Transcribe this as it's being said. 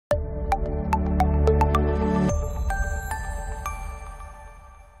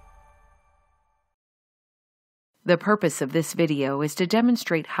The purpose of this video is to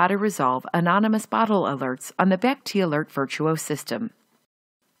demonstrate how to resolve anonymous bottle alerts on the BACT Alert VIRTUO system.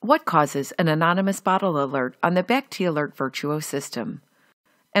 What causes an anonymous bottle alert on the BACT Alert VIRTUO system?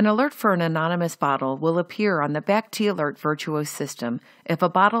 An alert for an anonymous bottle will appear on the BACT Alert VIRTUO system if a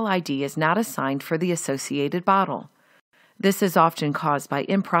bottle ID is not assigned for the associated bottle. This is often caused by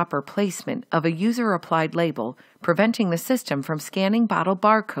improper placement of a user-applied label, preventing the system from scanning bottle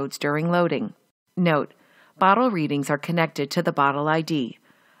barcodes during loading. Note: bottle readings are connected to the bottle ID.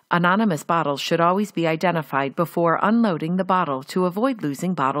 Anonymous bottles should always be identified before unloading the bottle to avoid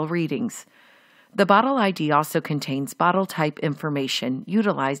losing bottle readings. The bottle ID also contains bottle type information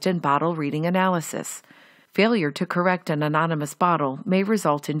utilized in bottle reading analysis. Failure to correct an anonymous bottle may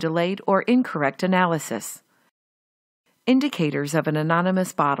result in delayed or incorrect analysis. Indicators of an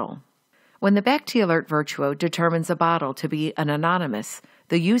anonymous bottle. When the BACT Alert VIRTUO determines a bottle to be an anonymous,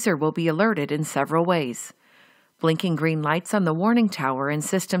 the user will be alerted in several ways: blinking green lights on the warning tower and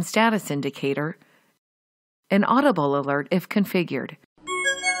system status indicator, an audible alert if configured,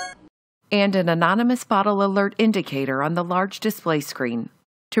 and an anonymous bottle alert indicator on the large display screen.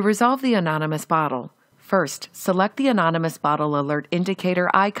 To resolve the anonymous bottle, first select the anonymous bottle alert indicator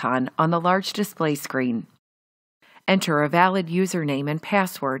icon on the large display screen. Enter a valid username and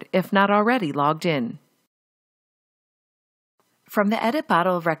password if not already logged in. From the Edit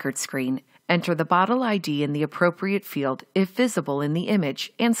Bottle Record screen, enter the bottle ID in the appropriate field if visible in the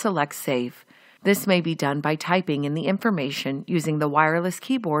image and select Save. This may be done by typing in the information using the wireless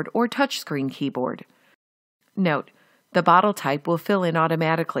keyboard or touchscreen keyboard. Note: the bottle type will fill in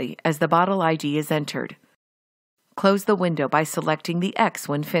automatically as the bottle ID is entered. Close the window by selecting the X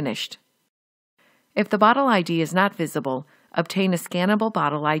when finished. If the bottle ID is not visible, obtain a scannable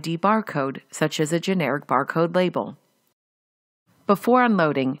bottle ID barcode, such as a generic barcode label. Before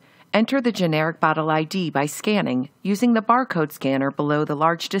unloading, enter the generic bottle ID by scanning using the barcode scanner below the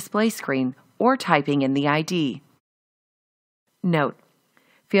large display screen or typing in the ID. Note: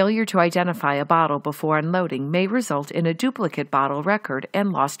 failure to identify a bottle before unloading may result in a duplicate bottle record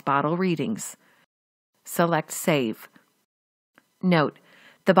and lost bottle readings. Select Save. Note: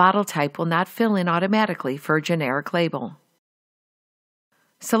 the bottle type will not fill in automatically for a generic label.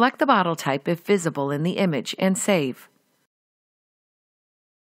 Select the bottle type if visible in the image and save.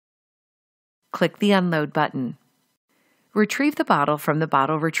 Click the Unload button. Retrieve the bottle from the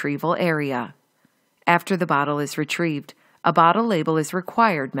bottle retrieval area. After the bottle is retrieved, a bottle label is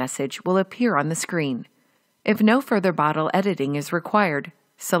required message will appear on the screen. If no further bottle editing is required,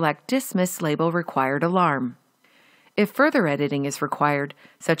 select Dismiss Label Required Alarm. If further editing is required,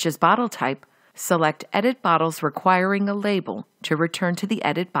 such as bottle type, select Edit Bottles Requiring a Label to return to the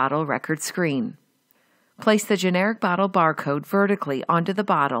Edit Bottle Record screen. Place the generic bottle barcode vertically onto the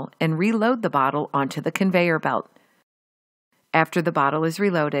bottle and reload the bottle onto the conveyor belt. After the bottle is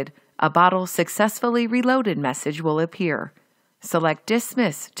reloaded, a Bottle Successfully Reloaded message will appear. Select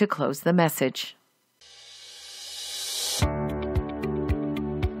Dismiss to close the message.